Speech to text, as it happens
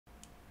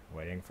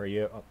Waiting for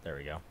you. Oh, there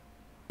we go.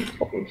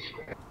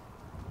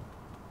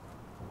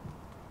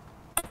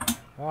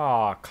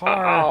 Aw,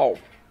 car. Ow.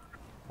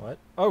 What?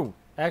 Oh,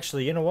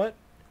 actually, you know what?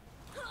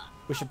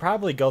 We should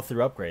probably go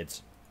through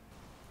upgrades.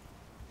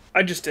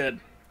 I just did.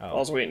 Oh. I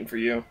was waiting for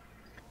you.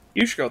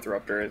 You should go through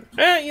upgrade.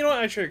 You know what?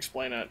 I should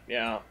explain it.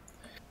 Yeah.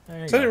 There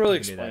you I go. didn't really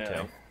You can do explain that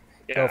it. too.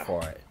 Yeah. Go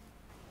for it.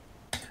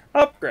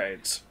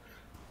 Upgrades.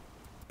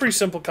 Pretty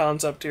simple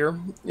concept here.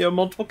 You have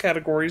multiple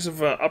categories of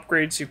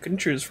upgrades you can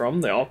choose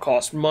from. They all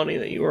cost money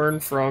that you earn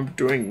from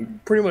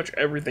doing pretty much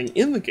everything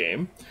in the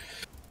game.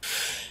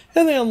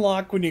 And they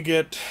unlock when you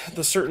get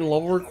the certain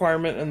level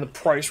requirement and the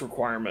price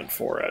requirement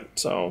for it.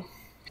 So,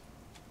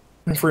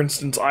 for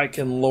instance, I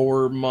can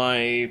lower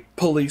my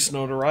police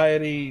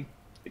notoriety.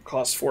 It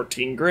costs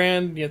 14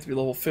 grand. You have to be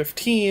level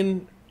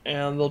 15,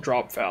 and they'll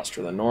drop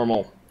faster than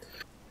normal.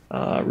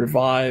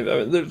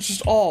 Revive. There's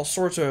just all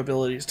sorts of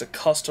abilities to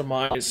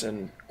customize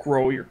and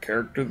grow your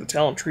character. The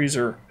talent trees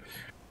are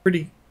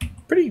pretty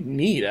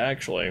neat,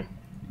 actually.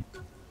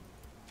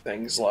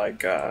 Things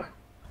like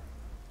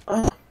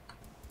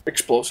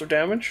explosive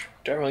damage.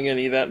 Definitely gonna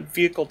need that.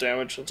 Vehicle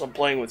damage, since I'm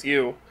playing with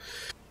you.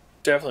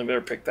 Definitely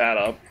better pick that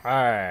up.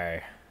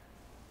 Hi.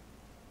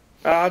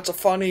 It's a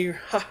funny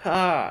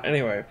haha.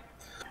 Anyway.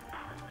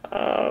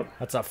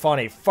 That's a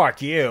funny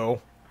fuck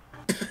you.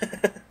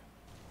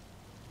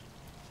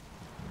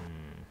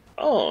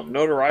 Oh,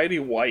 notoriety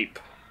wipe.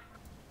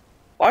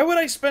 Why would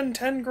I spend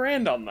 10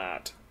 grand on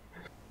that?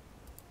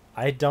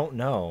 I don't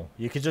know.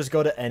 You could just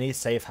go to any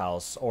safe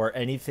house or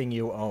anything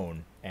you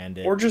own and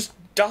it... Or just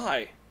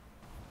die.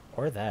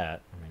 Or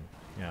that. I mean,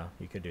 yeah,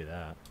 you could do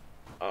that.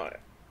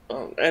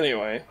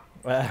 Anyway.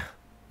 Well,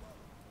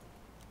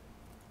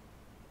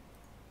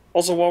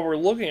 Also, while we're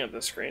looking at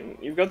the screen,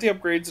 you've got the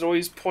upgrades. It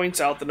always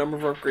points out the number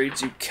of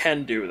upgrades you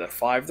can do, that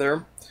 5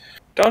 there.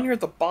 Down here at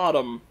the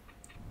bottom,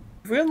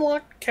 have we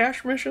unlocked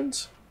cash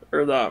missions?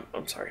 Or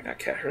I'm sorry, not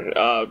cash,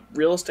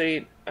 real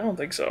estate? I don't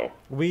think so.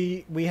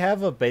 we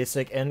have a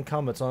basic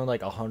income. It's only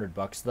like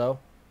 $100 though.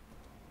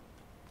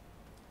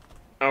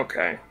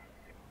 Okay.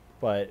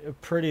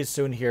 But pretty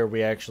soon here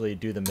we actually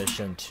do the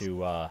mission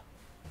to,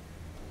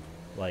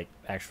 like,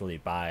 actually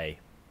buy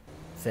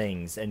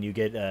things, and you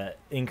get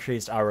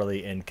increased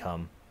hourly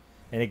income.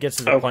 And it gets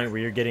to the point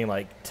where you're getting,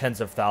 like, tens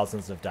of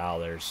thousands of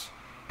dollars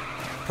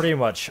pretty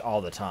much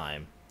all the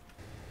time.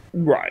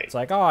 Right. It's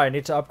like, oh, I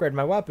need to upgrade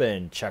my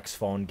weapon. Checks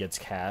phone, gets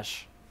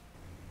cash.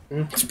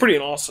 It's pretty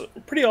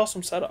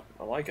awesome setup.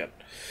 I like it.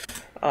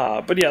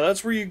 But yeah,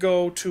 that's where you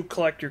go to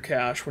collect your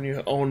cash when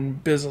you own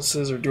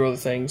businesses or do other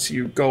things.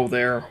 You go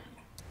there.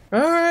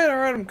 Alright,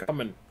 I'm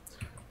coming.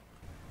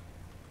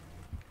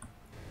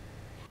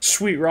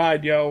 Sweet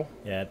ride, yo.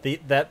 Yeah,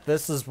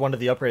 this is one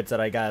of the upgrades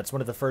that I got. It's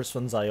one of the first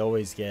ones I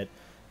always get.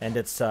 And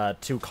it's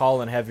to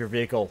call and have your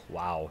vehicle,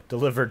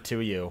 delivered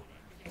to you.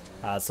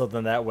 So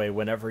then that way,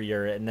 whenever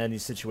you're in any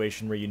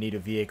situation where you need a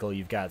vehicle,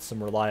 you've got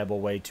some reliable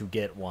way to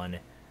get one.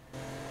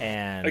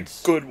 And a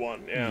good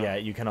one, yeah. Yeah,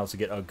 you can also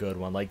get a good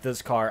one. Like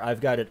this car, I've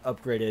got it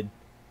upgraded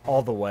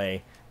all the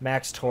way.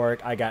 Max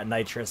torque, I got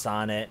nitrous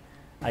on it.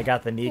 I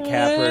got the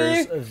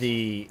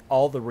kneecappers,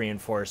 all the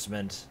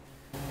reinforcement.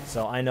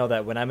 So I know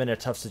that when I'm in a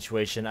tough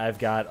situation, I've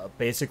got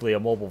basically a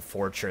mobile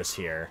fortress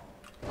here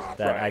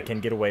that I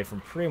can get away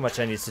from pretty much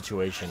any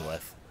situation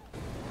with.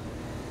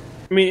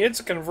 I mean, it's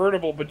a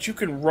convertible, but you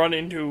can run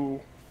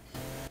into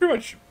pretty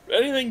much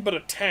anything but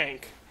a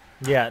tank.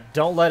 Yeah,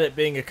 don't let it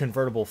being a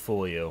convertible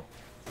fool you.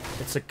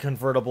 It's a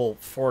convertible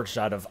forged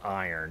out of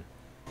iron.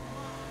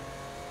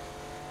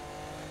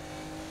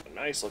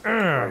 Nice looking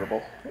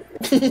convertible.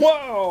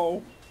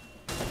 Whoa!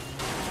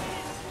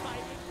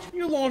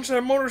 You launched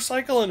that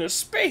motorcycle into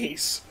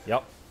space!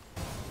 Yep.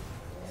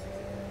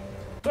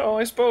 So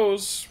I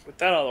suppose, with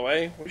that out of the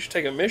way, we should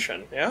take a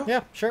mission, yeah?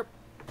 Yeah, sure.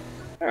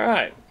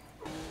 Alright.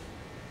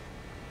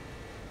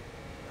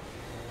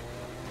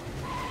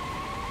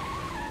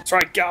 That's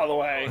right, get out of the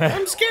way.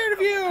 I'm scared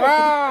of you!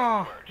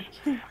 Ah!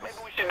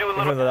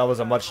 Even though that was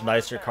a much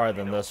nicer car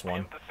than this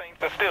one.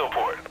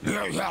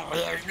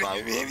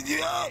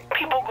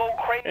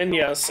 And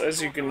yes,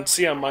 as you can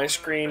see on my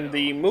screen,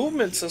 the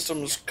movement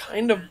system is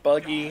kind of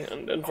buggy,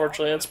 and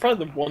unfortunately that's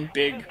probably the one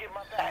big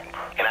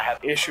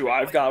issue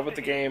I've got with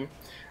the game.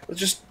 It's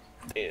just,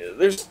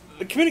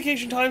 the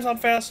communication time's not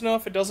fast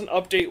enough, it doesn't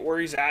update where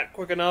he's at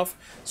quick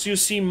enough, so you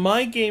see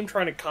my game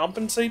trying to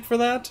compensate for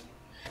that.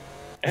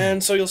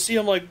 And so you'll see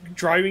him, like,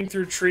 driving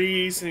through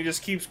trees, and he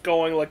just keeps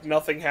going like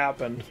nothing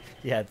happened.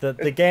 Yeah,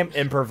 the game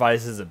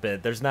improvises a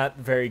bit. There's not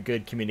very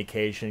good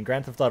communication.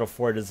 Grand Theft Auto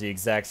 4 does the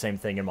exact same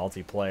thing in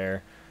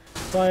multiplayer.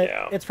 But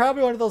it's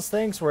probably one of those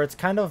things where it's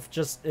kind of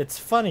just, it's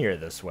funnier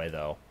this way,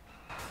 though.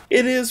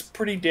 It is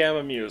pretty damn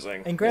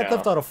amusing. In Grand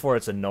Theft Auto 4,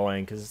 it's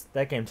annoying, because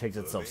that game takes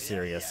itself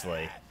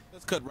seriously.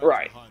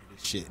 Right.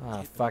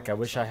 Ah, fuck, I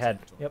wish I had...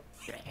 Yep.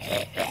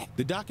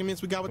 The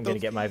documents we got with I'm gonna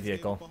get my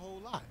vehicle.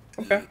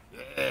 Okay.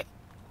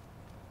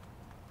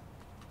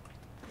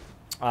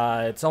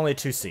 It's only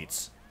 2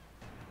 seats.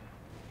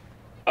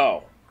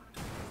 Oh.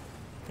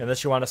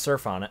 Unless you want to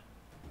surf on it.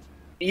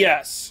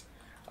 Yes.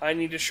 I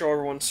need to show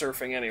everyone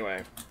surfing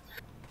anyway.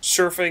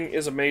 Surfing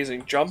is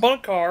amazing. Jump on a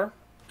car.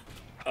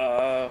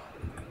 I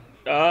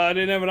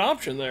didn't have an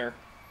option there.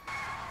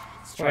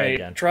 Let's try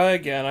again. Try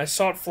again. I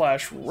saw it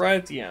flash right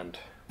at the end.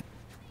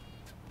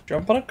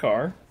 Jump on a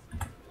car.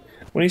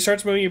 When he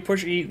starts moving, you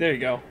push E. There you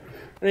go.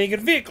 And then you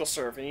can vehicle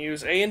surf and you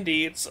use A and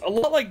D. It's a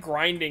lot like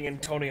grinding in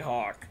Tony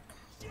Hawk.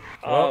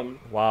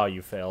 Wow,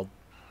 you failed.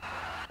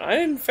 I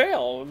didn't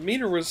fail. The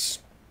meter was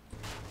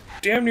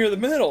damn near the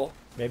middle.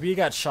 Maybe you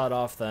got shot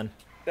off then.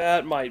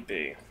 That might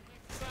be.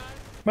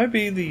 Might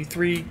be the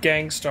 3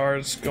 gang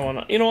stars going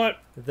on. You know what?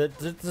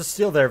 To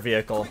steal their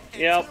vehicle.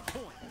 Yep.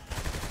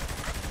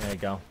 There you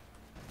go.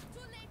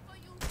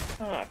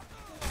 Ah,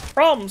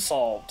 problem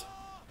solved.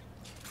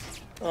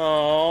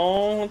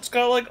 Oh, it's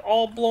got like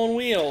all blown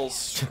wheels.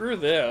 Screw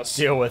this.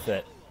 Deal with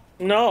it.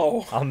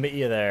 No. I'll meet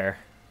you there.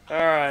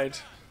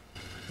 Alright.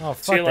 Oh,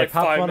 See you fuck, in they like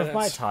popped 5 one of my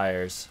minutes.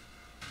 tires.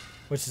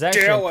 Which is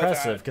actually Deal with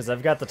impressive, that. because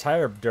I've got the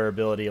tire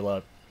durability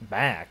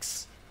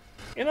max.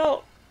 You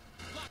know,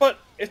 but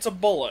it's a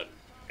bullet,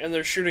 and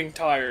they're shooting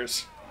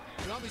tires.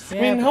 I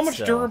Yeah, mean, how but much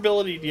still,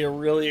 durability do you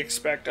really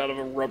expect out of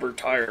a rubber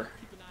tire?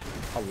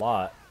 A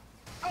lot.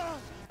 Oh,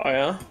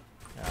 yeah?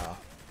 Yeah.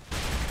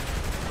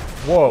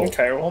 Whoa.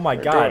 Okay, well, oh my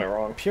they're god. doing it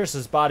wrong.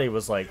 Pierce's body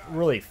was, like,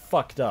 really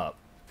fucked up.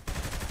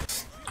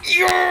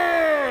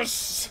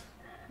 Yes!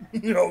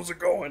 How's it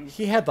going?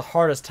 He had the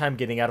hardest time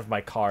getting out of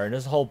my car, and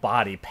his whole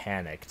body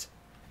panicked.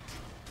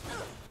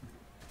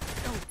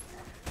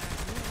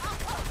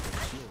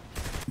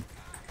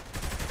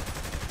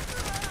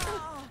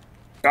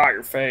 Got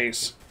your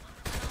face.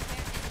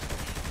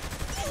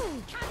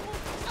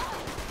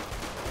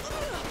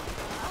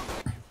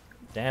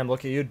 Damn,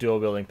 look at you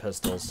dual-wielding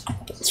pistols.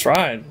 That's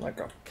right, like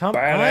a Come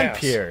badass. on,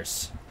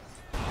 Pierce.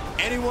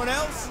 Anyone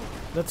else?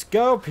 Let's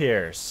go,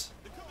 Pierce.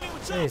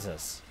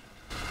 Jesus.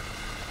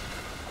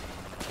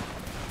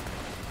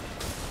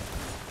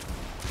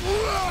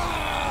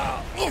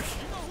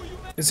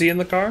 Is he in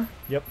the car?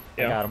 Yep,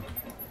 Yeah. I got him.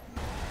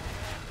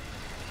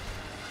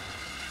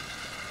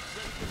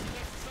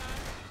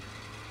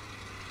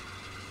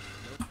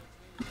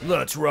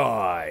 Let's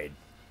ride.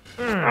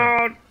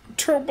 Oh,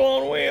 2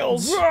 blown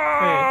wheels.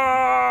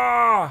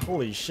 Ah!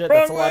 Holy shit, Wrong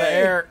that's a lot of way.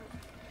 air.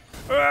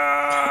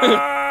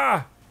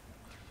 Ah!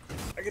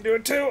 I can do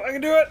it too. I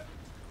can do it.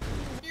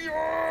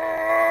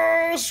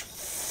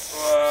 Yes.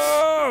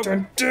 Oh!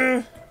 Dun,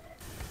 dun.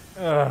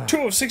 Ugh. 2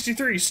 of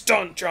 63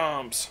 stunt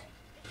jumps.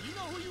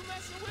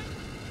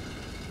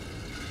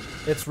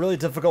 It's really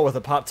difficult with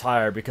a pop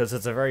tire because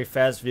it's a very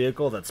fast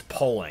vehicle that's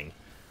pulling.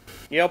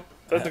 Yep,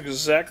 that's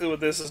exactly what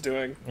this is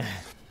doing.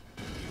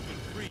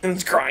 And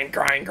it's grind,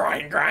 grind,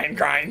 grind, grind,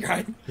 grind,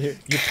 grind. You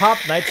pop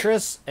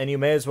nitrous, and you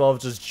may as well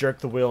have just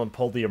jerked the wheel and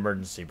pulled the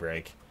emergency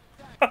brake.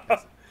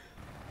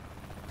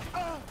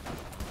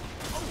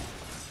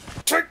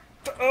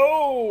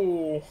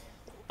 Oh,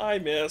 I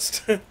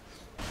missed.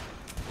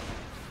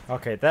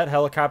 Okay, that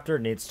helicopter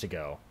needs to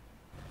go.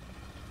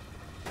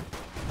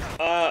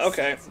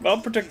 Okay,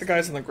 I'll protect the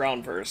guys on the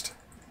ground first.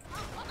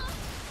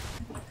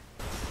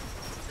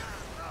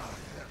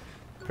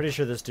 Pretty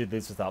sure this dude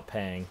leaves without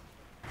paying.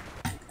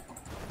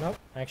 Nope,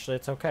 actually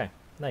it's okay.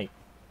 Night.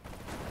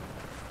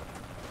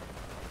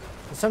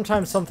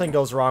 Sometimes something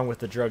goes wrong with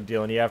the drug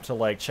deal and you have to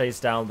like chase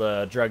down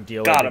the drug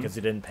dealer Got him. because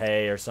he didn't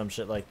pay or some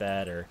shit like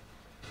that or...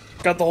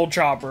 Got the whole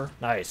chopper.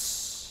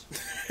 Nice.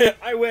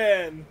 I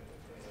win.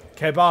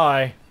 Okay,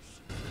 bye.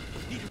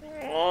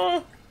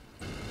 Aw.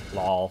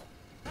 Lol.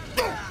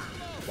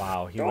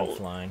 Wow, he went Don't.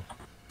 flying.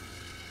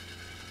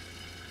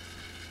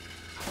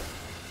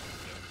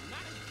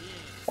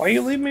 Why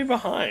you leave me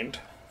behind?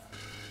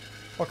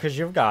 Well, because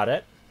you've got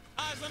it.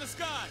 Eyes on the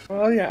sky.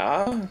 Well,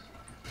 yeah.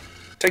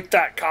 Take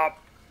that, cop.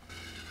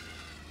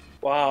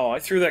 Wow, I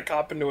threw that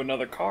cop into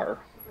another car.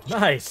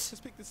 Nice. Let's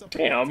pick this up.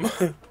 Damn.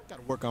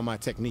 Gotta work on my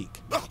technique.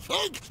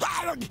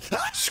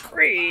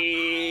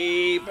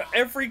 Scream!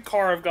 Every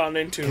car I've gotten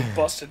into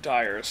busted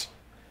tires.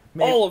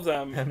 Maybe, All of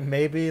them. And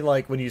maybe,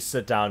 like, when you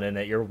sit down in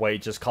it, your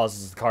weight just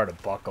causes the car to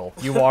buckle.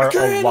 You are a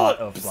Get lot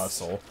it! of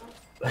muscle.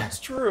 That's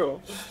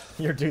true.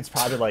 Your dude's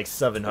probably like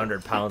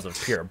 700 pounds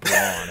of pure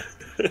brawn.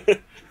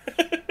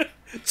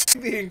 It's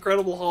like the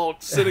Incredible Hulk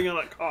sitting on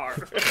a car.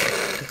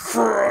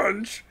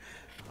 Crunch!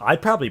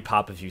 I'd probably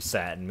pop if you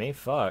sat in me.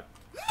 Fuck.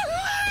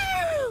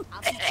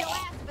 I'll beat your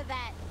ass for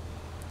that.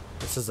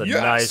 This is a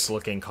Yes. nice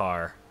looking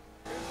car.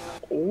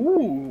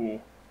 Ooh.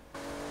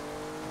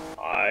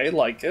 I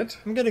like it.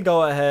 I'm gonna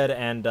go ahead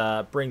and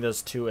bring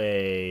this to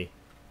a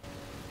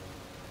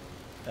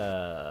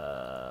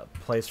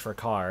place for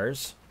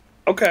cars.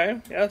 Okay,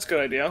 yeah, that's a good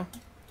idea.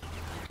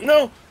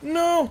 No,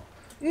 no,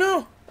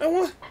 no! I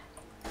want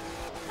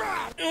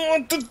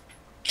the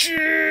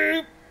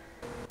Jeep!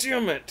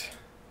 Damn it.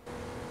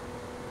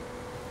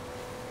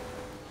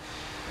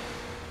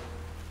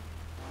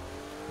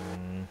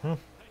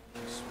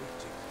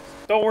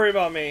 Don't worry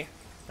about me.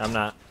 I'm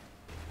not.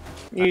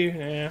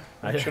 Yeah,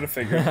 I should have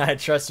figured. I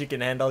trust you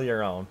can handle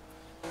your own.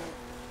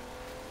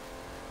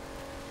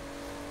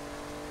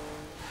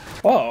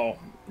 Whoa,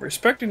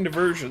 Respecting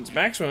diversions.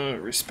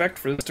 Maximum respect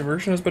for this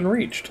diversion has been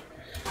reached.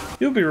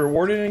 You'll be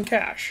rewarded in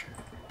cash.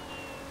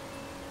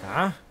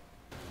 Huh?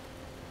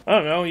 I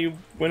don't know, you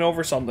went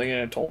over something and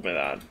it told me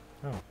that.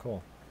 Oh,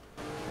 cool.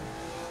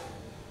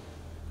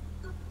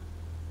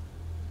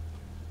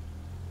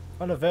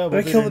 Unavailable Did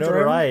I due kill to the driver?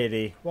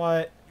 notoriety.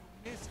 What?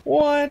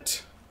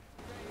 What?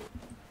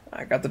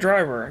 I got the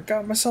driver. I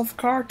got myself a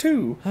car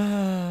too.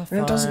 Fine,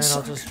 it doesn't I'll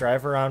suck. just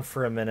drive around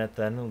for a minute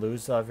then and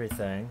lose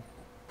everything.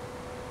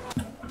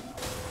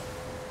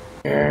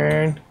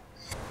 And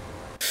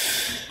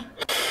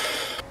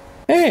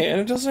hey,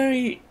 and it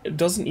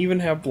doesn't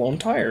even have blown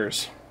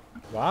tires.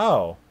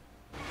 Wow.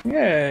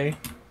 Yay!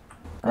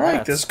 I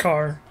like this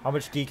car. How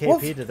much DKP Well,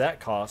 did that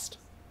cost?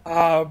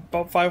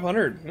 About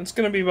 500. It's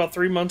gonna be about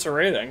 3 months of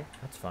rating.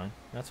 That's fine.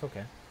 That's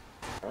okay.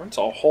 It's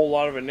a whole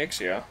lot of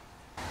Anixia.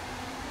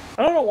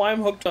 I don't know why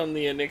I'm hooked on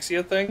the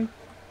Anixia thing.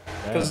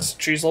 Because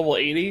she's level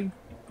 80.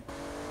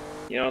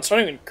 You know, it's not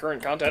even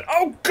current content.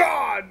 Oh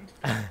god!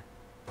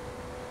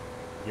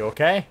 You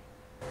okay?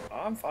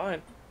 I'm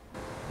fine.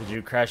 Did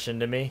you crash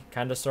into me?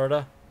 Kinda,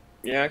 sorta?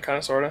 Yeah,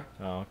 kinda, sorta.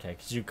 Oh, okay.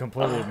 Because you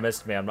completely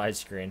missed me on my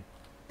screen.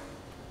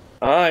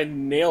 I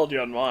nailed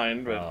you on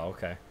mine, but... Oh,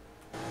 okay.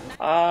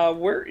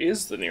 Where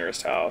is the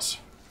nearest house?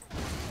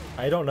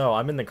 I don't know.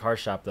 I'm in the car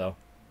shop, though.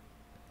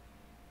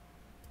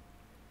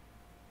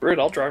 Great,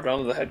 I'll drive down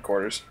to the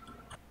headquarters.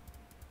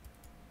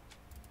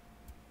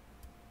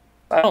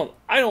 I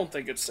don't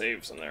think it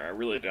saves in there. I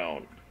really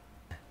don't.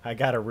 I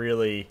got a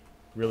really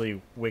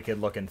wicked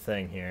looking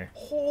thing here.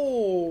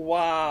 Oh,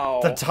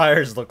 wow. The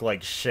tires look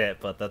like shit,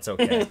 but that's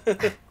okay.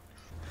 Do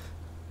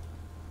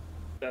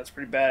That's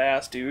pretty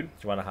badass, dude.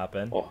 you want to hop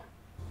in? Oh.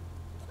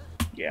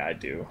 Yeah, I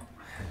do.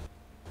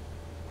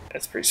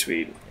 That's pretty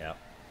sweet. Yeah.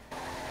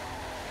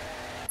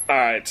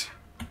 Alright.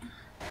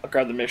 I'll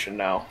grab the mission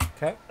now.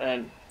 Okay.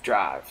 And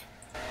drive.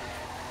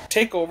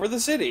 Take over the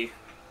city.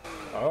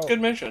 Oh. Good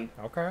mission.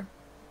 Okay.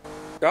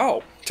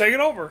 Go. Take it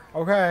over.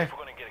 Okay.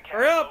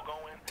 Hurry up.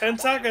 10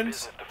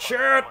 seconds.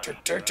 Shit.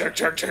 Tick, tick, tick,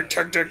 tick, tick,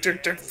 tick,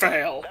 tick, tick,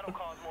 fail.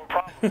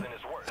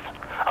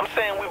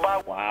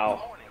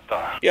 Wow.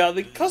 Yeah,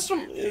 the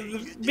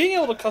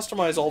being able to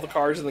customize all the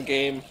cars in the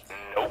game,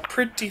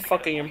 pretty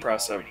fucking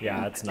impressive.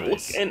 Yeah, it's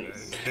nice. And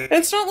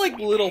it's not like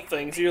little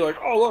things. You're like,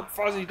 oh look,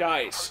 fuzzy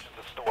dice.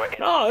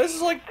 No, this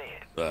is like,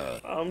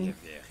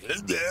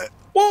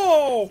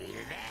 whoa!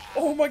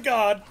 Oh my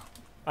god,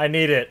 I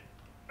need it.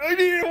 I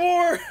need it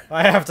more.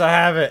 I have to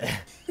have it.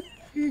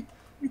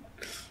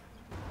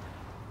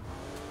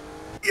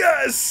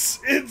 Yes,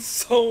 it's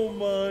so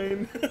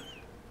mine.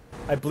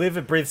 I believe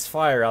it breathes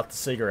fire out the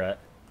cigarette.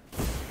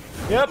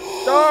 Yep.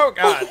 Oh,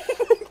 God.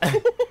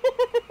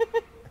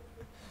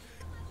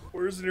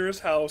 Where's the nearest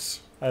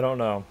house? I don't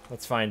know.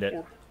 Let's find it.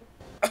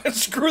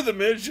 Screw the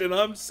mission.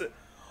 Oh,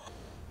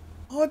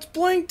 it's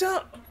blanked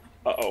out.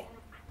 Uh-oh.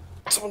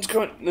 Someone's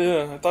coming.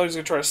 I thought he was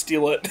going to try to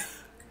steal it.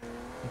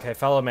 Okay,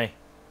 follow me.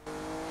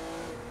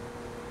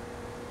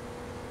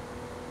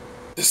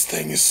 This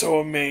thing is so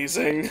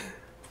amazing.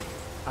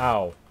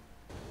 Ow.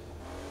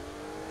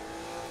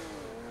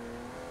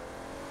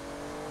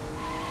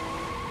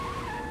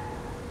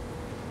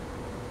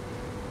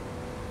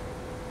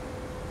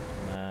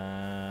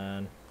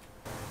 Man.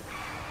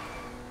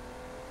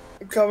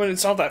 I'm coming.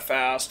 It's not that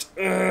fast.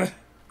 Ugh.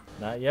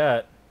 Not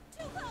yet.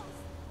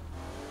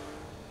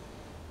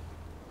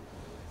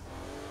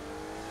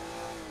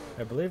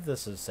 I believe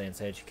this is Saints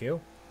HQ.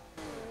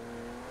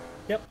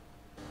 Yep.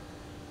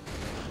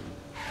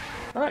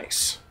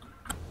 Nice.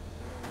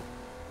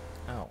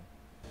 Ow.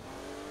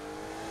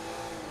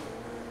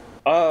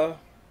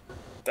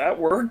 That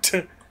worked.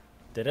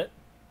 Did it?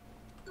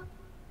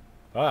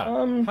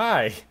 Ah.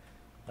 Hi.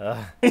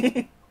 Oh.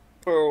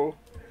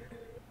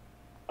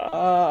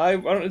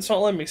 It's not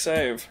letting me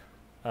save.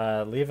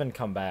 Leave and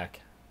come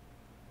back.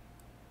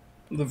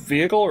 The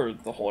vehicle or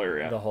the whole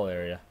area? The whole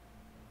area.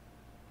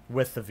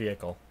 With the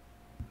vehicle.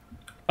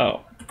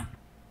 Oh.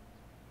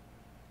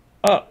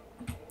 Oh.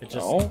 It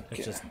just Okay.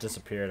 it just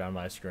disappeared on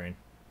my screen.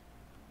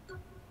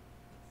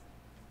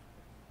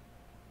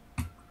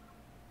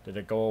 Did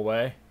it go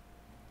away?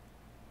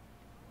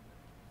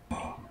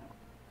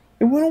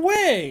 It went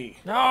away!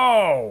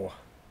 No!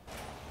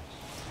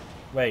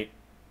 Wait.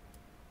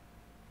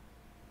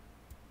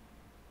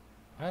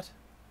 What?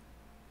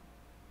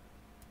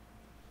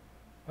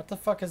 What the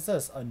fuck is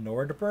this? A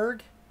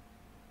Nordberg?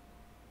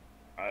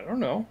 I don't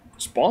know.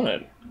 Spawn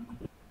it.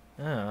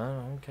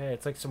 Oh, okay.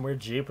 It's like some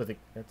weird Jeep with a...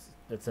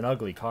 It's an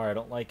ugly car. I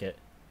don't like it.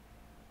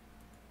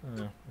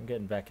 Oh, I'm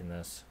getting back in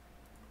this.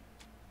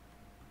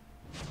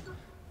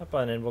 Hop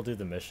on in. We'll do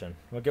the mission.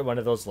 We'll get one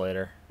of those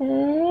later.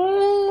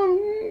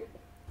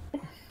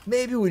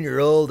 Maybe when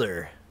you're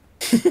older.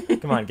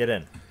 Come on, get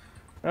in.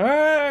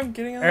 Alright, I'm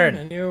getting on Aaron.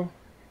 the menu.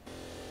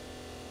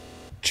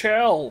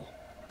 Chill.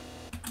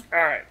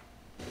 Alright.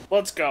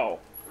 Let's go.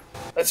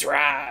 Let's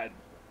ride.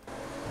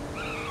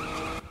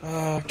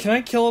 Can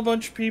I kill a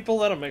bunch of people?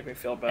 That'll make me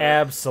feel better.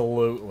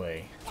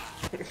 Absolutely.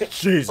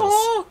 Jesus.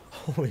 Oh,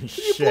 Holy you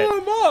shit. blew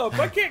him up.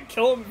 I can't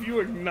kill him if you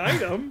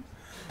ignite him.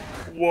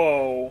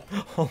 Whoa.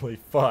 Holy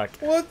fuck.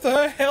 What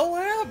the hell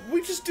happened?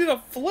 We just did a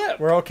flip.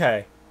 We're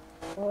okay.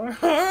 Alright,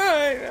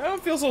 I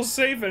don't feel so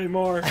safe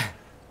anymore.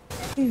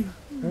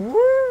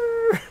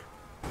 Woo!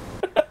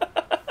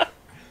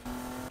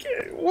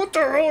 Okay, what the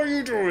hell are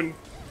you doing?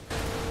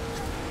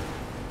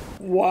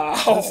 Wow.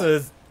 This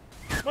is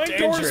My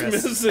dangerous. door's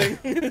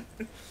missing.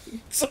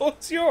 So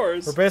it's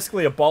yours. We're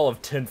basically a ball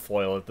of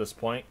tinfoil at this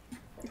point.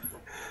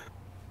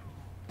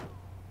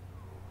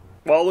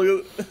 Well,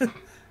 look at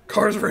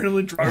cars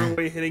randomly driving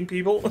away hitting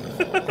people.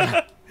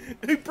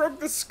 He broke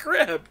the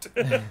script.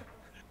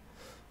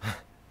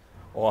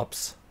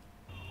 Whoops.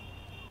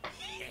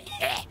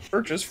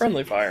 Purchase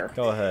friendly fire.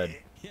 Go ahead.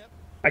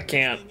 I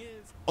can't.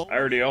 I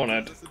already own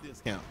it. Just a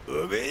discount.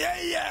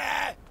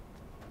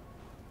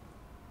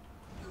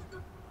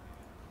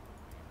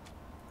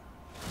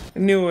 I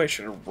knew I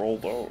should have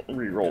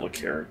re-rolled a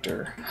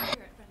character.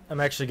 I'm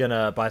actually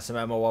gonna buy some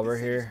ammo while we're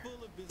here.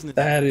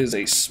 That is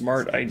a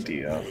smart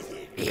idea.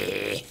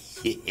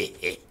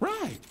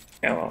 Right.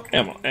 Ammo,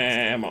 ammo,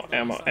 ammo,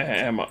 ammo,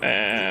 ammo,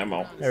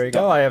 ammo. There we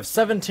go. I have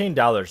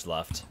 $17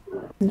 left.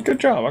 Good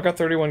job. I got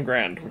 31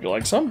 grand. Would you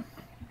like some?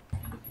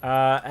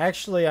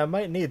 Actually, I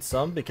might need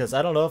some because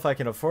I don't know if I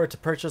can afford to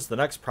purchase the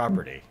next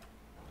property.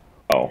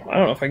 Oh, I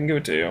don't know if I can give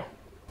it to you.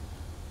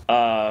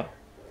 Oh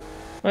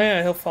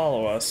yeah, he'll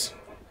follow us.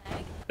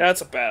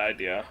 That's a bad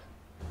idea.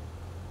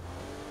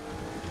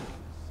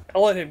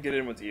 I'll let him get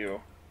in with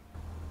you.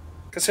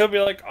 Because he'll be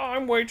like, oh,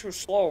 I'm way too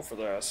slow for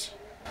this.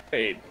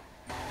 Wait.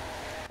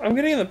 I'm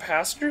getting in the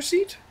passenger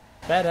seat?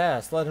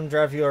 Badass. Let him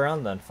drive you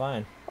around then.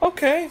 Fine.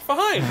 Okay,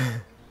 fine.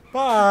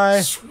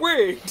 Bye.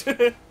 Sweet.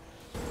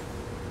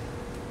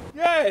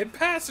 Yay,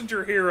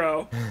 passenger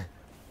hero.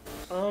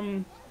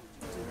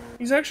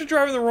 He's actually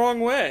driving the wrong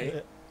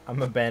way.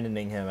 I'm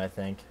abandoning him, I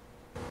think.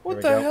 What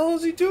we the go. hell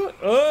is he doing?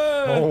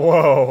 Oh,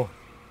 whoa.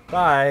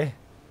 Bye.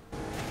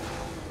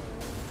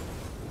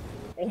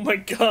 Oh my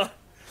god.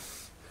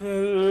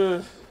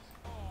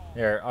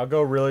 Here, I'll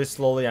go really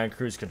slowly on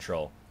cruise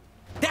control.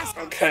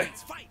 Okay.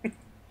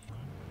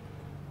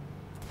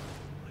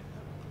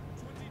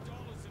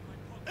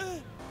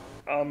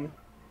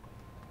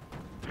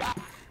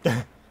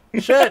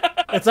 Shit!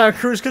 It's on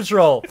cruise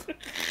control!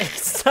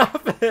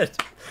 Stop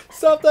it!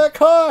 Stop that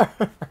car!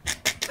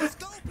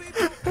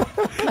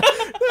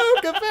 No,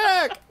 get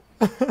back!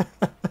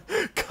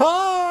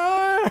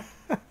 Car!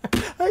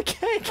 I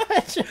can't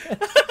catch it!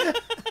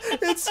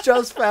 It's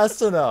just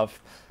fast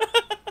enough.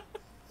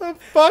 The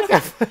fuck, I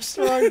pushed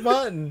the wrong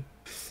button.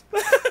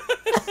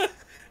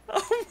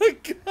 Oh my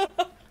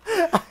god.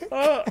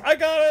 I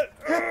got it.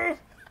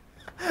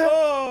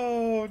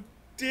 Oh,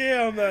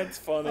 damn, that's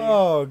funny.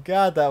 Oh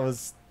god, that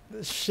was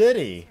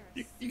shitty.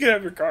 You can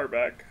have your car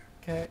back.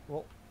 Okay,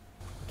 well,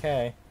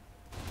 okay.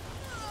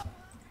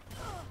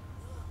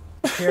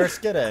 Pierce,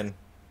 get in.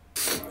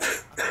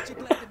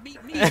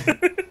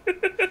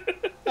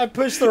 I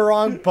pushed the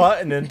wrong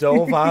button and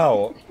dove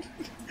out.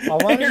 I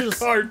wanted Your to just,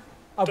 car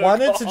I took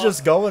wanted to off.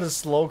 just go in a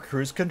slow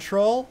cruise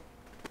control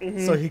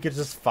so he could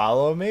just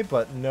follow me,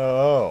 but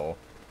no.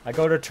 I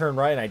go to turn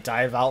right and I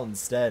dive out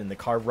instead, and the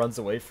car runs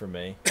away from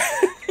me.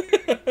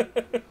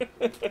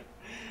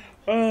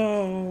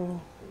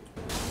 Oh.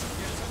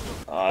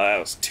 Oh, that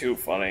was too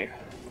funny.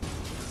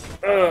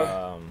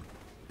 Oh,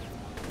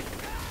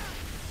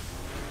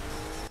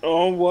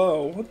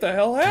 whoa. What the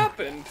hell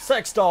happened?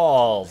 Sex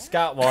dolls!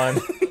 Got one.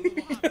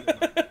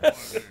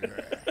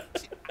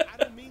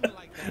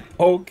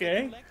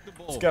 Okay.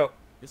 Let's go.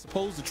 You're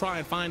supposed to try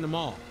and find them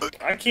all.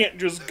 I can't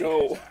just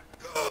go.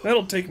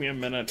 That'll take me a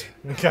minute.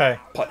 Okay.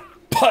 Putt,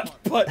 putt,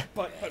 putt,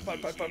 putt, putt,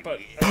 putt, putt, putt,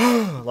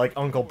 putt. Like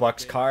Uncle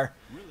Buck's car.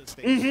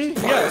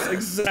 Yes,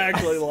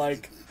 exactly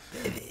like.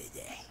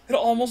 It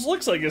almost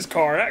looks like his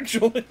car,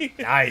 actually.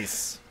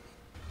 Nice.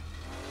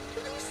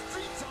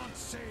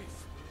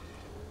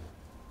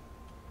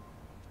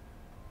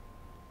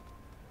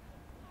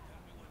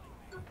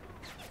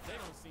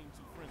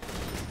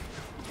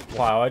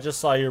 Wow, I just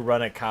saw you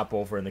run a cop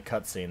over in the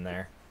cutscene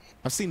there.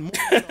 I've seen more.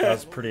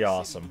 That's pretty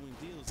awesome.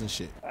 And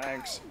shit.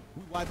 Thanks.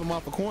 We wipe them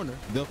off a corner,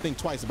 they'll think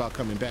twice about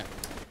coming back.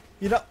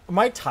 You know,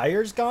 my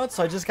tire's gone,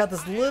 so I just got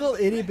this little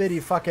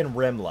itty-bitty fucking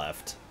rim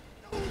left.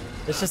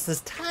 It's just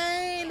this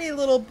tiny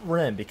little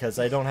rim because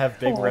I don't have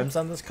big rims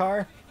on this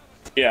car.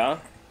 Yeah.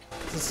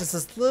 It's just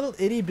this little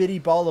itty-bitty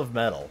ball of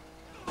metal.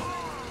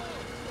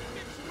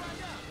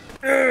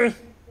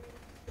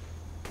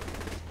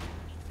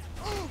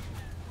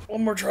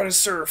 One more try to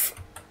surf.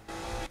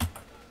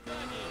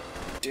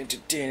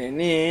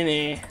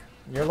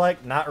 You're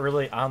like not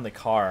really on the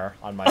car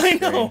on my I screen.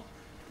 know.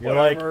 You're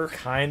Whatever. like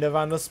kind of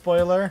on the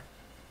spoiler.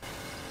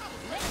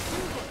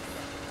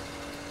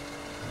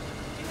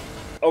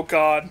 Oh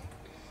god.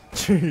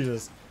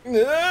 Jesus.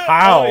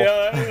 How? Oh,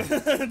 yeah.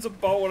 It's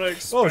about what I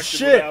expected Oh would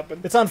shit!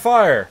 happen. It's on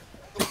fire.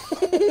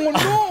 Oh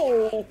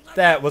no!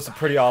 That was a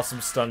pretty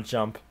awesome stunt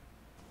jump.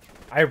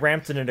 I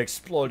ramped and it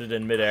exploded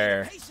in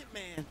midair.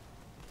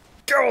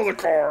 Get out of the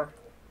car!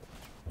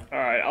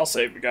 Alright, I'll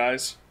save you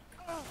guys.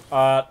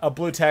 A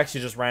blue taxi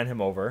just ran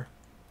him over.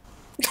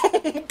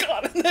 Oh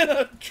god, And then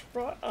a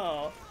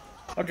oh.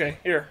 Okay,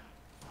 here.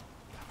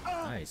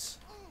 Nice.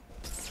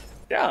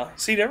 Yeah,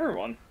 seat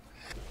everyone.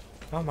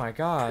 Oh my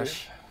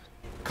gosh.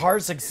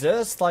 Cars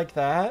exist like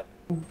that?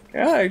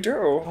 Yeah, I do.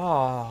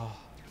 Oh.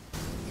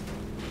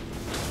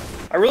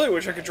 I really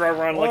wish I could drive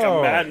around like a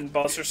Whoa. Madden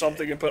bus or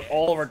something and put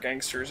all of our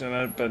gangsters in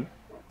it, but...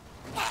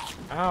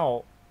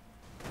 Ow.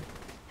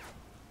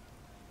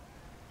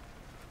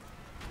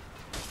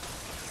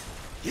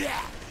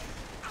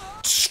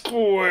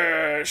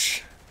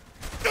 Squish!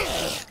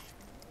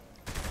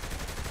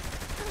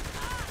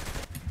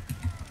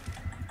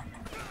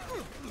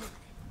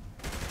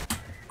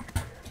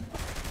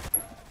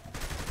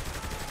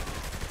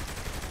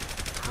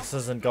 This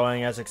isn't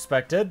going as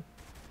expected.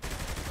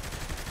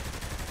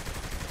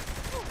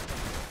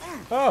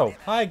 Oh,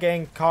 hi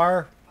gang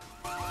car.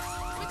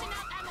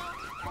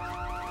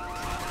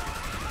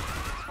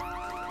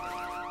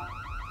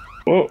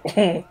 Whoa.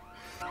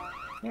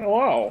 Oh,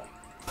 wow.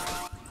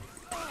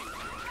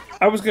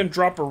 I was gonna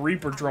drop a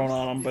Reaper drone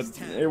on him, but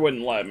it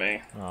wouldn't let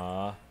me.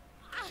 Aw.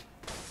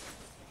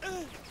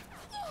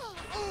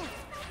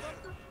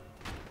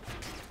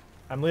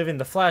 I'm leaving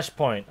the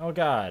flashpoint. Oh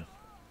god.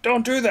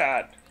 Don't do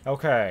that!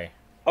 Okay.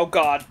 Oh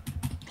god.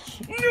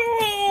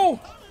 No!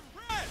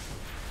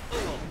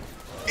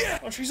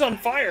 Oh, she's on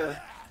fire.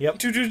 Yep.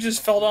 Two dudes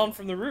just fell down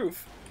from the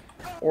roof.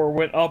 Or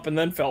went up and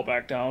then fell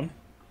back down.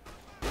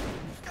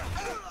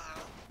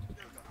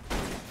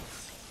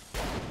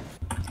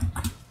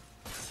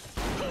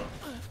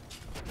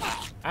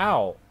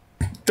 Ow.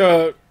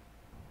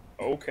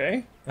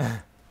 Okay.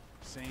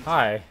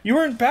 Hi. You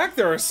weren't back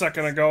there a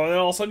second ago, and then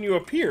all of a sudden you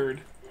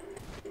appeared.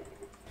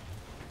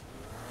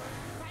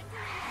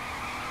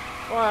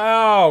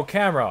 Wow,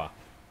 camera.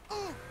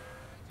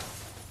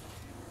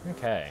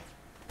 Okay.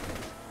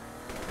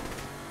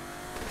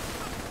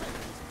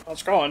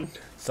 How's it going?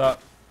 So,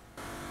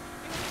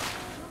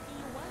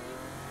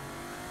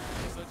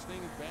 Such thing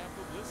as bad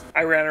publicity.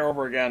 I ran her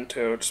over again,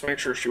 too, just to make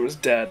sure she was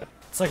dead.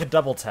 it's like a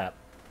double tap.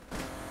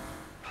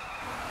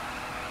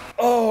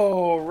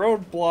 Oh,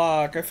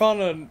 roadblock. I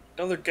found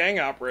another gang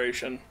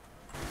operation.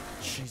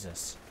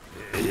 Jesus.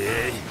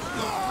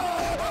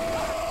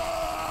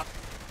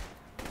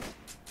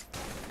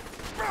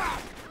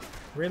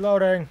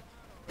 Reloading.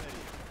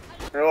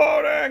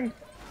 Reloading!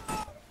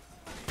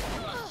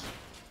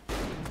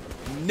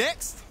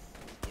 Next.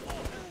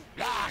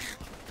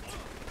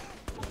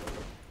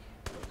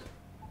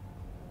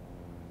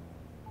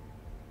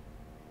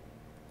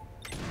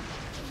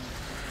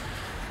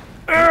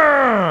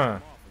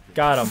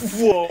 Got him.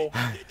 Whoa.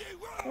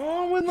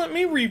 Oh, wouldn't let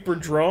me Reaper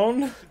drone.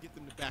 Get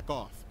them to back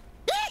off.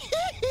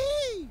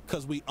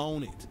 Cause we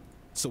own it.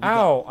 So we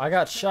Ow, I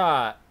got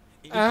shot.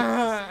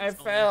 I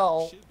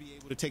fell. should be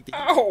able to take the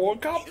Ow, a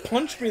cop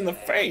punched me in the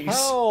face.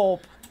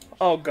 Help.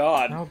 Oh,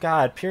 God. Oh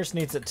god, Pierce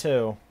needs it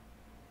too.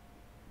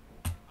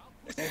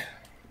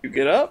 You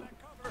get up?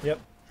 Yep.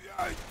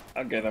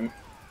 I'll get him.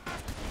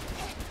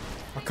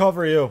 I'll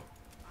cover you.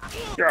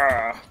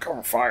 Yeah,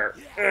 cover fire.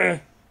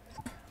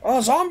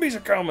 Oh, zombies are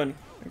coming.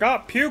 I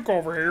got puke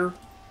over here.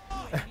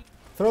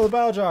 Throw the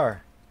bow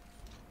jar.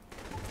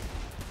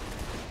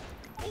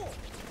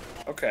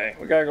 Okay,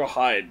 we gotta go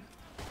hide.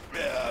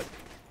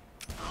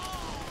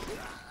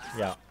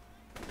 Yeah.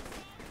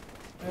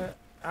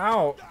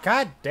 Ow.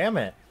 God damn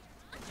it.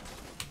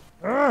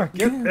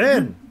 Get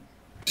in.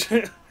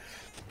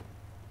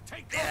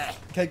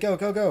 Okay, go,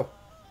 go, go.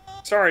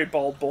 Sorry,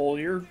 Bald Bull,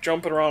 you're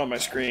jumping around on my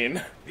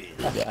screen.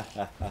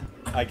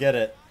 I get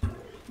it.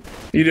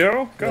 You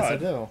do? Good. Yes, I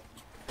do.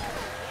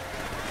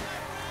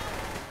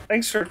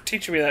 Thanks for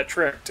teaching me that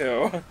trick,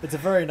 too. It's a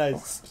very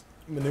nice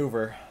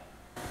maneuver.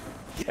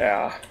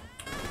 Yeah.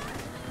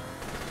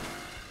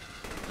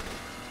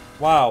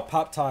 Wow,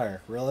 pop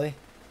tire. Really?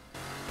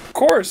 Of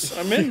course,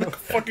 I'm in the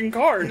fucking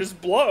car. It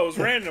just blows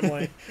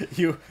randomly.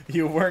 You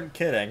weren't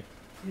kidding.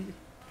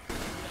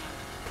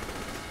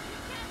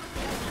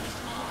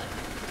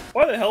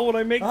 Why the hell would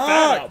I make that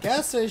Ah, up?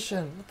 gas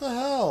station. What the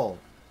hell?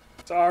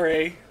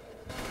 Sorry.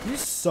 You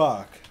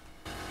suck.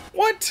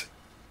 What?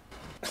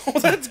 Oh,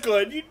 that's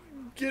good. You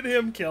get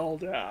him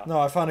killed. Yeah. No,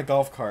 I found a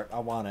golf cart. I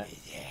want it.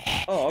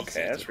 Oh,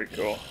 okay. That's pretty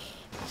cool.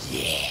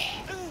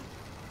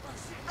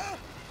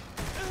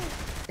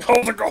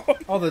 How's it going?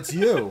 Oh, that's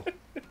you.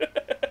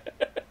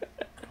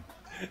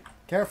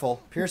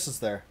 Careful, Pierce is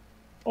there.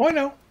 Oh, I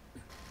know.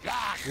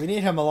 We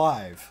need him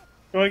alive.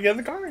 You want to get in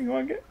the car? You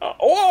want to get?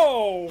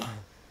 Whoa!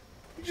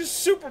 You just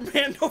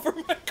Superman over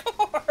my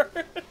car.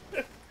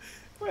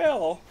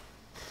 Well,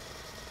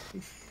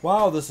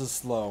 Wow, this is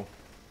slow.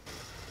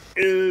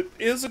 it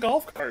is a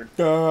golf cart.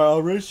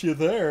 I'll race you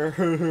there.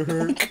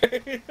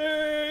 Okay.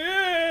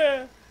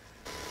 Yeah.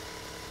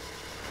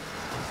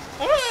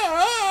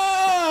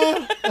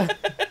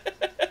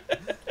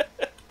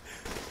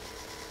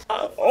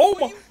 Oh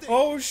my!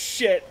 Oh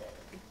shit!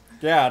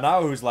 Yeah,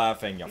 now who's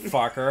laughing, you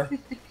fucker?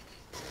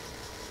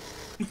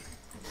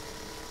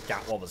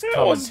 Got what was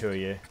coming was- to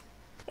you.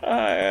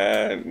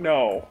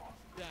 No.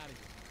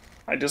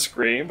 I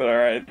disagree, but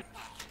alright.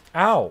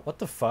 Ow! What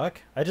the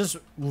fuck? I just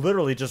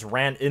literally just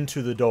ran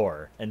into the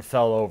door and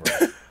fell over.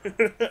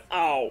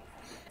 Ow.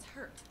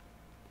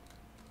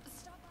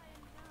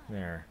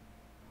 There.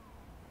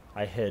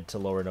 I hid to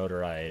lower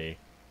notoriety.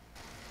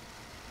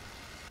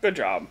 Good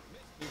job.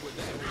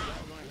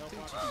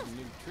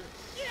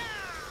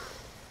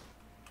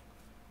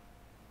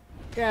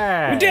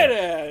 Yeah. We did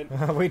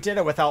it! We did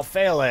it without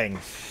failing.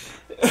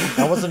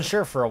 I wasn't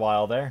sure for a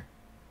while there.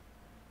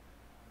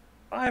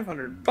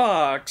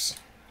 $500.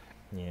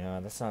 Yeah,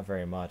 that's not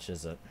very much,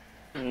 is it?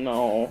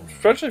 No,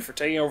 especially for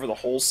taking over the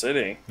whole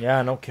city.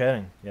 Yeah, no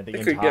kidding. Yeah, the They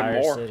could entire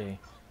get more. city.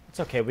 It's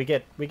okay. We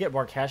get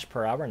more cash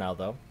per hour now,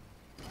 though.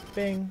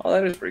 Bing. Oh,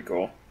 that is pretty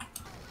cool.